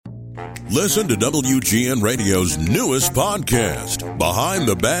Listen to WGN Radio's newest podcast, Behind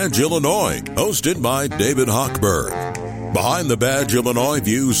the Badge Illinois, hosted by David Hochberg. Behind the Badge Illinois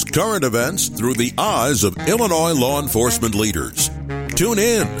views current events through the eyes of Illinois law enforcement leaders. Tune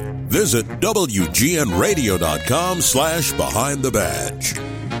in. Visit WGNRadio.com/Behind the Badge.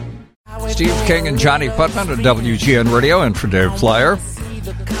 Steve King and Johnny Putman at WGN Radio and for Dave Flyer.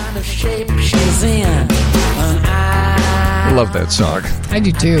 I love that song. I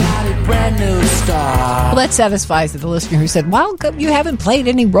do too. Well, that satisfies the listener who said, well, you haven't played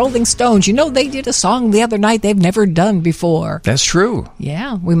any Rolling Stones. You know, they did a song the other night they've never done before. That's true.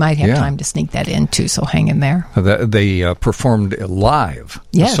 Yeah, we might have time to sneak that in too, so hang in there. They performed live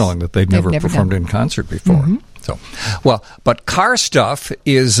a song that they've never performed in concert before. Mm-hmm. So, but car stuff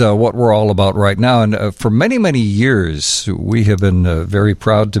is what we're all about right now. And for many, many years, we have been very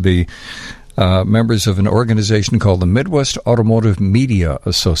proud to be members of an organization called the Midwest Automotive Media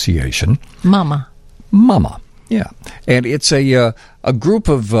Association. Mama, yeah. And it's a group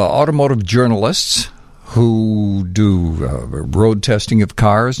of automotive journalists who do road testing of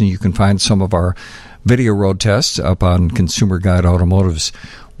cars, and you can find some of our video road tests up on Consumer Guide Automotive's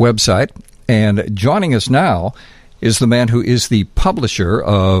website. And joining us now is the man who is the publisher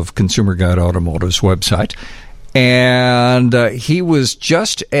of Consumer Guide Automotive's website. And he was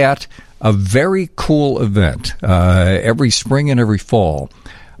just at a very cool event. Every spring and every fall,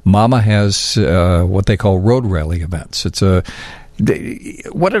 Mama has what they call road rally events. It's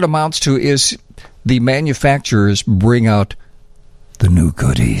what it amounts to is the manufacturers bring out the new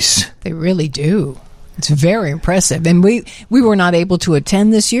goodies. They really do. It's very impressive. And we were not able to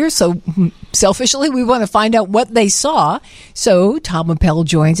attend this year, so selfishly we want to find out what they saw. So Tom Appel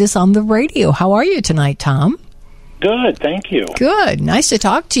joins us on the radio. How are you tonight, Tom? Good, thank you. Good. Nice to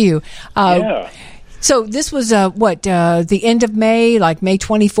talk to you. Yeah. So this was, the end of May, like May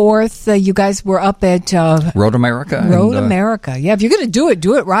 24th? You guys were up at... Road America. Road America. Yeah, if you're going to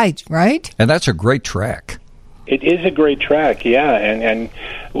do it right? And that's a great track. It is a great track, yeah, and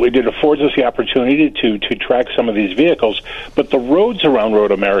it affords us the opportunity to track some of these vehicles. But the roads around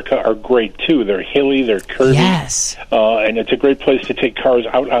Road America are great, too. They're hilly, they're curvy. Yes. And it's a great place to take cars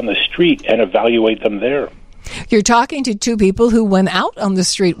out on the street and evaluate them there. You're talking to two people who went out on the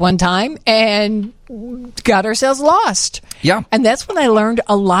street one time and got ourselves lost. Yeah. And that's when I learned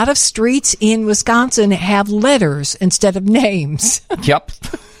a lot of streets in Wisconsin have letters instead of names. Yep.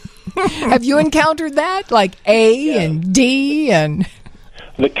 Have you encountered that? Like A and D and...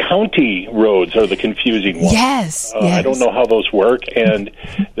 The county roads are the confusing ones. Yes, yes. I don't know how those work, and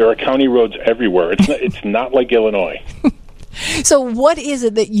there are county roads everywhere. It's not like Illinois. So what is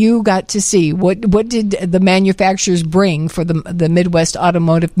it that you got to see? What did the manufacturers bring for the Midwest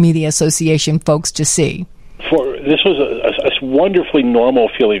Automotive Media Association folks to see? This was a wonderfully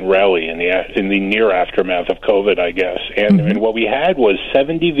normal-feeling rally in the near aftermath of COVID, I guess. And what we had was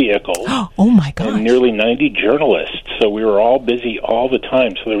 70 vehicles. Oh, my God. And nearly 90 journalists. So we were all busy all the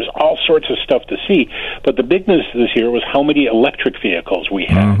time. So there was all sorts of stuff to see. But the big news this year was how many electric vehicles we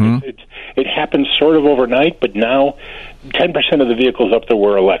had. Mm-hmm. It happened sort of overnight, but now 10% of the vehicles up there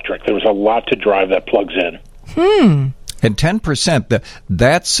were electric. There was a lot to drive that plugs in. And 10%,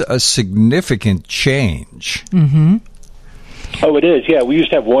 that's a significant change. Mm-hmm. Oh, it is, yeah. We used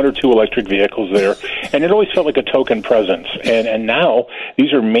to have one or two electric vehicles there, and it always felt like a token presence. And now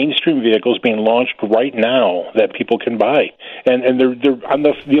these are mainstream vehicles being launched right now that people can buy. And they're on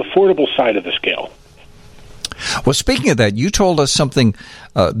the affordable side of the scale. Well, speaking of that, you told us something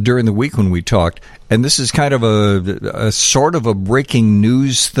during the week when we talked, and this is kind of a sort of a breaking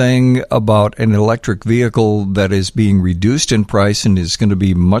news thing about an electric vehicle that is being reduced in price and is going to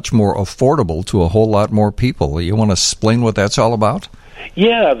be much more affordable to a whole lot more people. You want to explain what that's all about?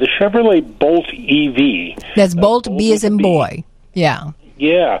 Yeah, the Chevrolet Bolt EV. That's Bolt, B as in boy. Yeah.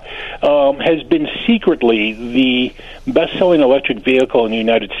 Yeah, has been secretly the best-selling electric vehicle in the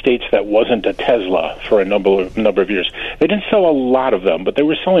United States that wasn't a Tesla for a number of years. They didn't sell a lot of them, but they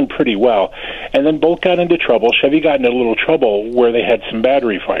were selling pretty well. And then Bolt got into trouble. Chevy got into a little trouble where they had some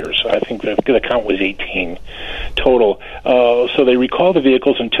battery fires. I think the count was 18 total. So they recalled the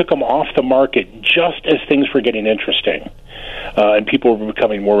vehicles and took them off the market just as things were getting interesting. And people were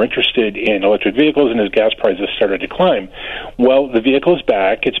becoming more interested in electric vehicles, and as gas prices started to climb. Well, the vehicle is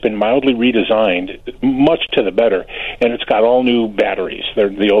back. It's been mildly redesigned, much to the better, and it's got all new batteries.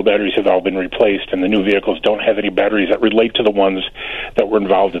 The old batteries have all been replaced, and the new vehicles don't have any batteries that relate to the ones that were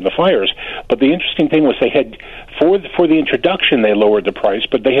involved in the fires. But the interesting thing was they had, for the introduction, they lowered the price,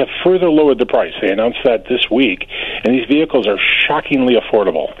 but they have further lowered the price. They announced that this week, and these vehicles are shockingly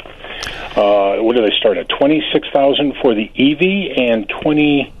affordable. What do they start at? $26,000 for the EV and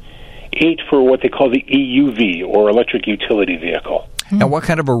 8 for what they call the EUV, or electric utility vehicle. Now, what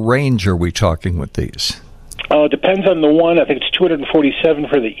kind of a range are we talking with these? Depends on the one. I think it's 247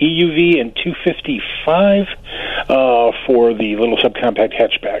 for the EUV and 255 for the little subcompact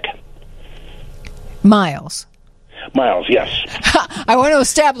hatchback. Miles, yes. I want to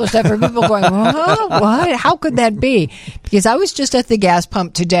establish that for people going, what? How could that be? Because I was just at the gas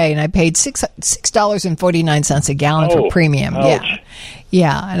pump today, and I paid $6.49 a gallon for premium. Ouch.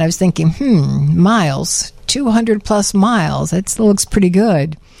 Yeah. And I was thinking, miles, 200 plus miles. That looks pretty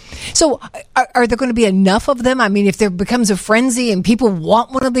good. So are there going to be enough of them? I mean, if there becomes a frenzy and people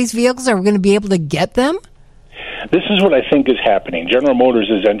want one of these vehicles, are we going to be able to get them? This is what I think is happening. General Motors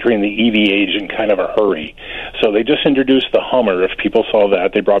is entering the EV age in kind of a hurry. So they just introduced the Hummer. If people saw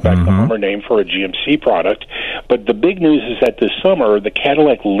that, they brought back the Hummer name for a GMC product. But the big news is that this summer, the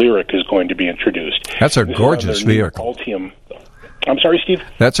Cadillac Lyriq is going to be introduced. That's a gorgeous vehicle. Altium. I'm sorry, Steve?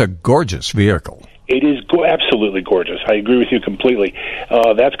 That's a gorgeous vehicle. It is absolutely gorgeous. I agree with you completely.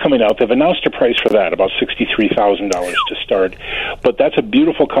 That's coming out. They've announced a price for that, about $63,000 to start. But that's a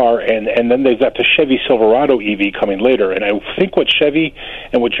beautiful car, and then they've got the Chevy Silverado EV coming later. And I think what Chevy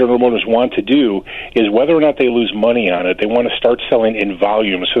and what General Motors want to do is, whether or not they lose money on it, they want to start selling in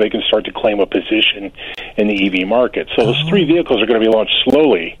volume so they can start to claim a position in the EV market. So those three vehicles are going to be launched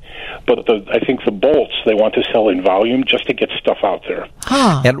slowly. But I think the Bolts, they want to sell in volume just to get stuff out there.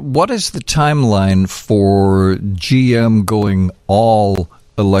 And what is the timeline for GM going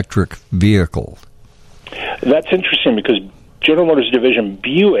all-electric vehicle? That's interesting, because General Motors division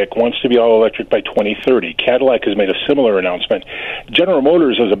Buick wants to be all-electric by 2030. Cadillac has made a similar announcement. General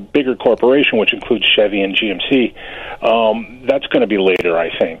Motors is a bigger corporation, which includes Chevy and GMC. That's going to be later,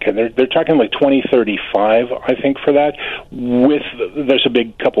 I think. And they're talking like 2035, I think, for that. There's a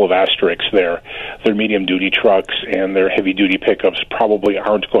big couple of asterisks there. Their medium-duty trucks and their heavy-duty pickups probably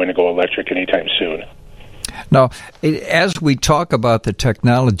aren't going to go electric anytime soon. Now, as we talk about the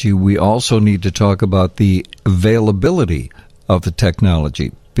technology, we also need to talk about the availability of the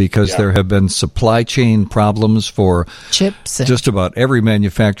technology, because there have been supply chain problems for chips, just about every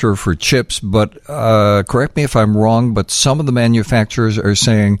manufacturer for chips. But correct me if I'm wrong, but some of the manufacturers are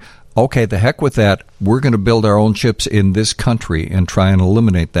saying, okay, the heck with that. We're going to build our own chips in this country and try and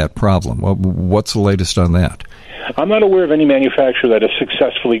eliminate that problem. What's the latest on that? I'm not aware of any manufacturer that has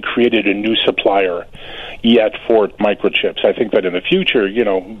successfully created a new supplier yet for microchips. I think that in the future, they're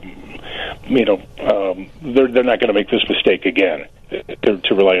not going to make this mistake again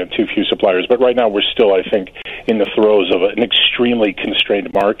to rely on too few suppliers. But right now, we're still, I think, in the throes of an extremely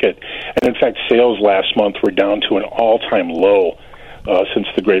constrained market. And in fact, sales last month were down to an all-time low. Since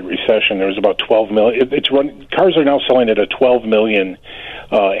the Great Recession, there was about 12 million. Cars are now selling at a 12 million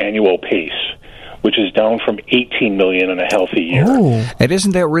annual pace, which is down from 18 million in a healthy year. And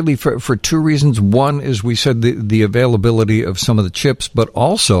isn't that really for two reasons? One is, we said, the availability of some of the chips, but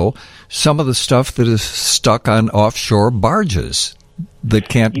also some of the stuff that is stuck on offshore barges that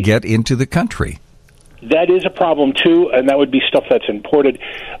can't get into the country. That is a problem, too, and that would be stuff that's imported.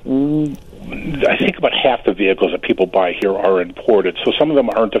 I think about half the vehicles that people buy here are imported, so some of them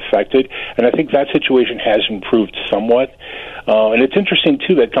aren't affected, and I think that situation has improved somewhat. And it's interesting,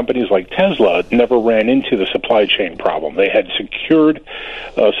 too, that companies like Tesla never ran into the supply chain problem. They had secured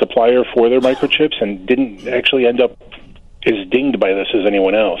a supplier for their microchips and didn't actually end up as dinged by this as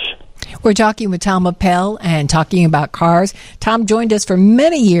anyone else. We're talking with Tom Appel and talking about cars. Tom joined us for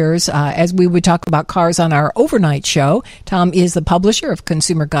many years as we would talk about cars on our overnight show. Tom is the publisher of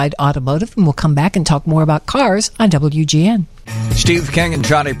Consumer Guide Automotive, and we'll come back and talk more about cars on WGN. Steve King and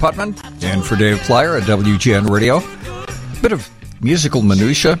Johnny Putman, and for Dave Plyer at WGN Radio. Bit of musical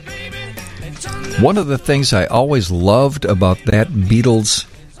minutia. One of the things I always loved about that Beatles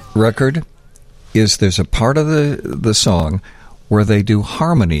record is there's a part of the song where they do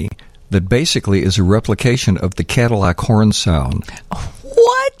harmony that basically is a replication of the Cadillac horn sound.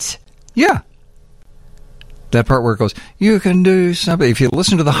 What? Yeah. That part where it goes, you can do something. If you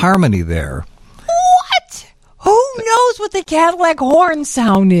listen to the harmony there. What? Who knows what the Cadillac horn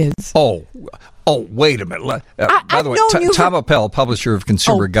sound is? Oh, wait a minute. By the way, Tom Appel, publisher of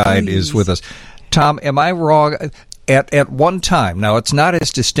Consumer Guide, is with us. Tom, am I wrong? At one time, now it's not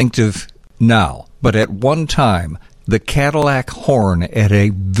as distinctive now, but at one time, the Cadillac horn had a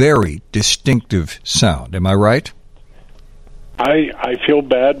very distinctive sound. Am I right? I feel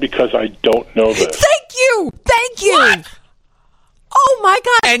bad because I don't know this. Thank you! What? Oh, my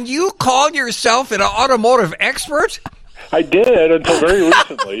God. And you call yourself an automotive expert? I did until very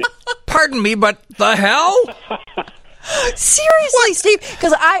recently. Pardon me, but the hell? Seriously, Steve?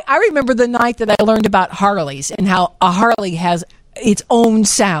 Because I remember the night that I learned about Harleys and how a Harley has its own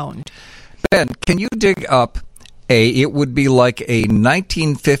sound. Ben, can you dig up it would be like a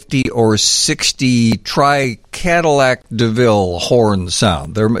 1950 or 60 Cadillac DeVille horn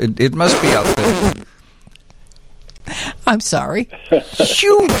sound. It must be out there. I'm sorry.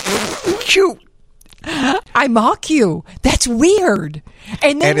 Shoot. I mock you. That's weird.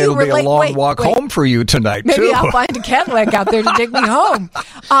 And then it'll be a long walk home for you tonight, Maybe too. I'll find a Cadillac out there to take me home.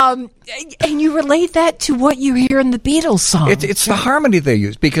 And you relate that to what you hear in the Beatles song. It's the harmony they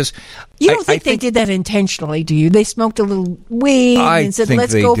use, because you don't think they did that intentionally, do you? They smoked a little weed and said,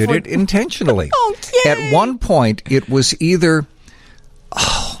 let's go for it. I think they did it intentionally. Okay. At one point, it was either...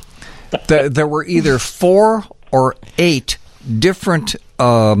 there were either 4 or 8 different...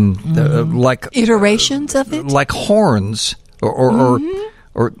 like iterations of it, like horns or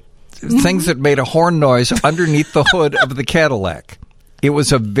things that made a horn noise underneath the hood of the Cadillac. It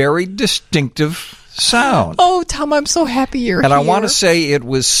was a very distinctive sound. Oh, Tom, I'm so happy you're here. And I want to say it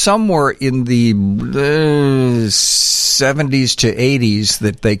was somewhere in the 70s to 80s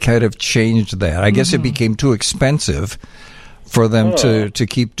that they kind of changed that. I guess it became too expensive for them to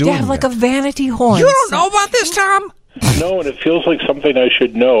keep doing that. Yeah, like a vanity horn. You don't know about this, Tom? No, and it feels like something I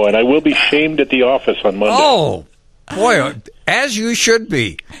should know, and I will be shamed at the office on Monday. Oh, boy, as you should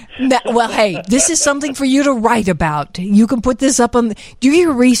be. Well, hey, this is something for you to write about. You can put this up on... Do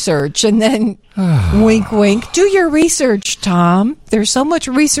your research, and then wink, wink. Do your research, Tom. There's so much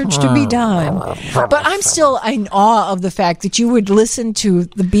research to be done. But I'm still in awe of the fact that you would listen to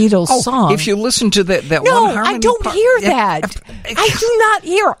the Beatles song. If you listen to that one harmony... No, I don't hear that. I do not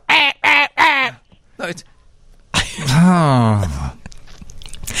hear... No, it's...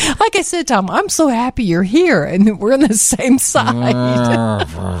 Like I said, Tom, I'm so happy you're here and we're on the same side.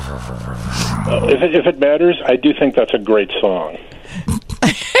 If it matters, I do think that's a great song.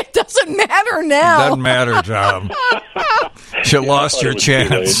 It doesn't matter now. Doesn't matter, Tom. You lost your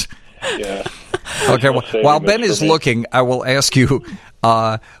chance. Yeah. Okay, well, while Ben is looking, I will ask you,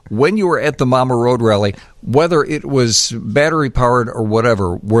 when you were at the Mama Road Rally, whether it was battery-powered or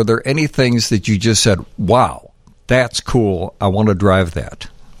whatever, were there any things that you just said, wow, that's cool, I want to drive that?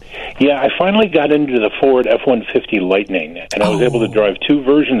 Yeah, I finally got into the Ford F-150 Lightning, and I was able to drive 2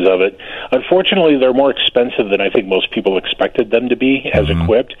 versions of it. Unfortunately, they're more expensive than I think most people expected them to be as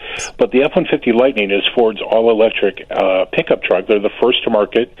equipped. But the F-150 Lightning is Ford's all-electric pickup truck. They're the first to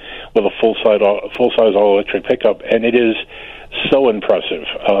market with a full-size all-electric pickup, and it is so impressive.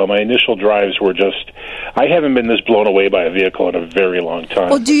 My initial drives were just... I haven't been this blown away by a vehicle in a very long time.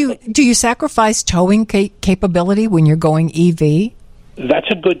 Well, do you sacrifice towing capability when you're going EV?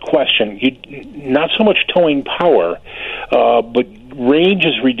 That's a good question. Not so much towing power, but range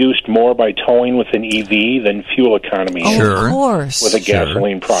is reduced more by towing with an EV than fuel economy of course. With a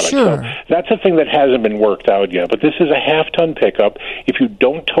gasoline product. Sure. So that's a thing that hasn't been worked out yet. But this is a half-ton pickup. If you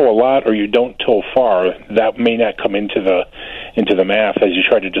don't tow a lot or you don't tow far, that may not come into the math as you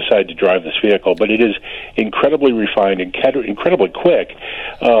try to decide to drive this vehicle. But it is incredibly refined and incredibly quick.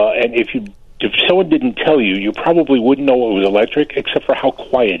 And if someone didn't tell you, you probably wouldn't know it was electric, except for how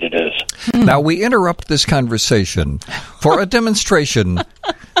quiet it is. Now, we interrupt this conversation for a demonstration,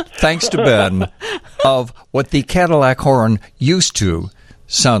 thanks to Ben, of what the Cadillac horn used to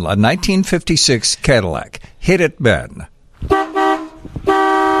sound like. A 1956 Cadillac. Hit it, Ben.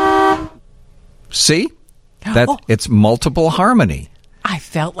 See? It's multiple harmony. I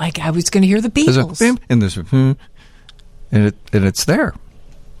felt like I was going to hear the Beatles. There's a and it's there.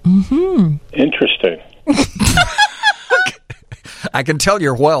 Mm-hmm. Interesting. I can tell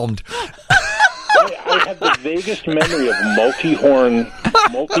you're whelmed. I have the vaguest memory of multi-horn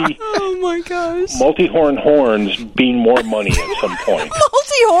horns being more money at some point.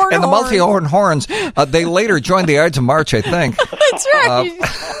 Multi-horn and the multi-horn horns, they later joined the Ides of March, I think. That's right.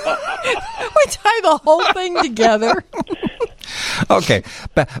 We tie the whole thing together. Okay,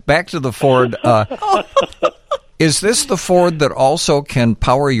 back to the Ford. Is this the Ford that also can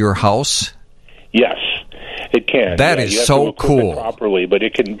power your house? Yes, it can. That is so cool. Properly, but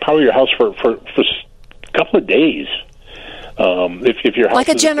it can power your house for a couple of days. If your house like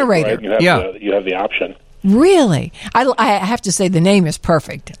a generator, right, you have the option. Really, I have to say the name is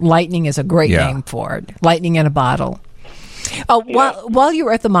perfect. Lightning is a great name for it. Lightning in a bottle. While you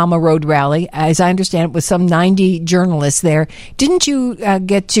were at the Mama Road Rally, as I understand it, with some 90 journalists there, didn't you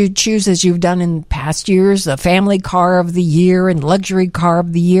get to choose, as you've done in past years, a family car of the year and luxury car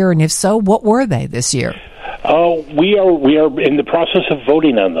of the year? And if so, what were they this year? We are in the process of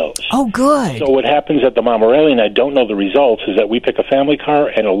voting on those. Oh, good. So what happens at the Mama Rally, and I don't know the results, is that we pick a family car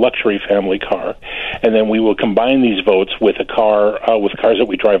and a luxury family car, and then we will combine these votes with cars that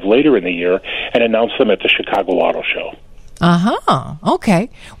we drive later in the year and announce them at the Chicago Auto Show. Okay.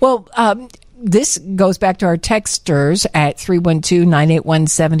 Well, this goes back to our texters at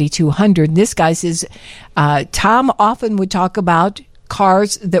 312-981-7200. This guy says, Tom often would talk about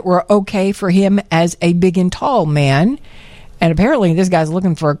cars that were okay for him as a big and tall man. And apparently this guy's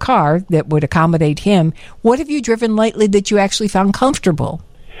looking for a car that would accommodate him. What have you driven lately that you actually found comfortable?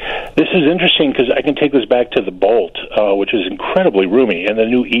 This is interesting because I can take this back to the Bolt, which is incredibly roomy, and the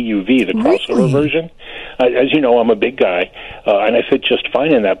new EUV, the crossover version. As you know, I'm a big guy, and I fit just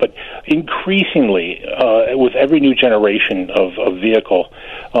fine in that. But increasingly, with every new generation of vehicle,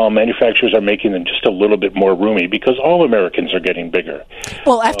 manufacturers are making them just a little bit more roomy because all Americans are getting bigger.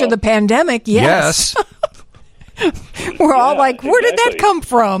 Well, after the pandemic, yes. We're all like, where did that come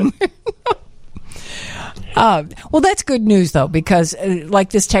from? Well, that's good news, though, because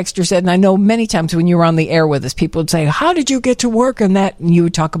like this texter said, and I know many times when you were on the air with us, people would say, how did you get to work on that? And you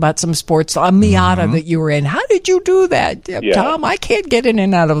would talk about some sports, a Miata that you were in. How did you do that? Tom, I can't get in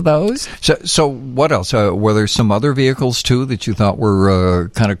and out of those. So what else? Were there some other vehicles, too, that you thought were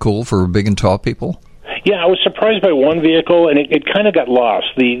kind of cool for big and tall people? Yeah, I was surprised by one vehicle, and it kind of got lost.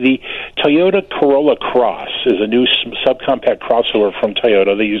 The Toyota Corolla Cross is a new subcompact crossover from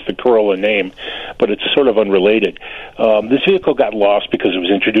Toyota. They use the Corolla name, but it's sort of unrelated. This vehicle got lost because it was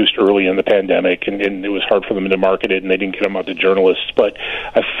introduced early in the pandemic, and it was hard for them to market it, and they didn't get them out to journalists. But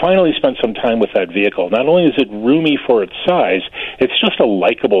I finally spent some time with that vehicle. Not only is it roomy for its size, it's just a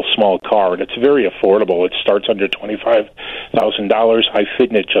likable small car, and it's very affordable. It starts under $25,000. I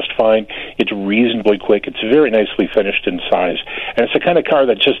fit in it just fine. It's reasonably quick. It's very nicely finished in size. And it's the kind of car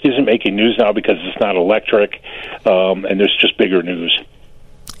that just isn't making news now because it's not electric, and there's just bigger news.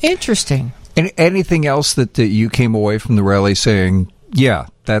 Interesting. Anything else that you came away from the rally saying, yeah,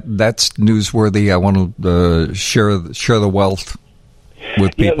 that's newsworthy, I want to share the wealth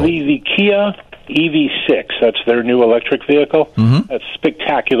with people? Yeah, the Kia EV6, that's their new electric vehicle. That's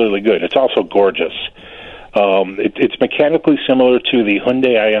spectacularly good. It's also gorgeous. It's mechanically similar to the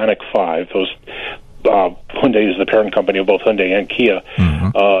Hyundai Ioniq 5. Hyundai is the parent company of both Hyundai and Kia.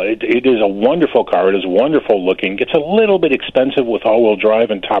 It is a wonderful car. It is wonderful looking. It's a little bit expensive with all-wheel drive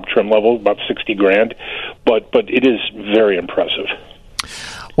and top trim level, about $60,000, but it is very impressive.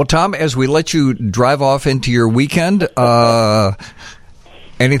 Well, Tom, as we let you drive off into your weekend,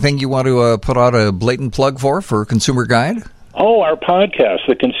 anything you want to put out a blatant plug for Consumer Guide? Oh, our podcast,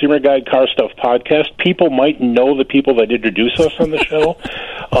 the Consumer Guide Car Stuff podcast. People might know the people that introduce us on the show.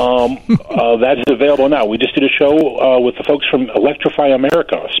 That is available now. We just did a show with the folks from Electrify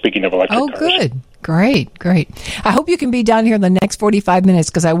America, speaking of electric cars. Oh, good. Great. I hope you can be down here in the next 45 minutes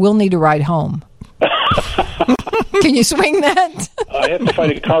because I will need a ride home. Can you swing that? I have to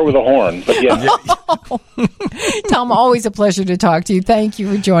find a car with a horn, but yeah. Tom, always a pleasure to talk to you. Thank you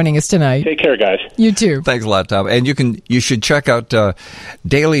for joining us tonight. Take care, guys. You too. Thanks a lot, Tom. And you should check out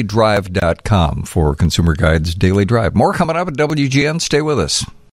dailydrive.com for Consumer Guide's Daily Drive. More coming up at WGN. Stay with us.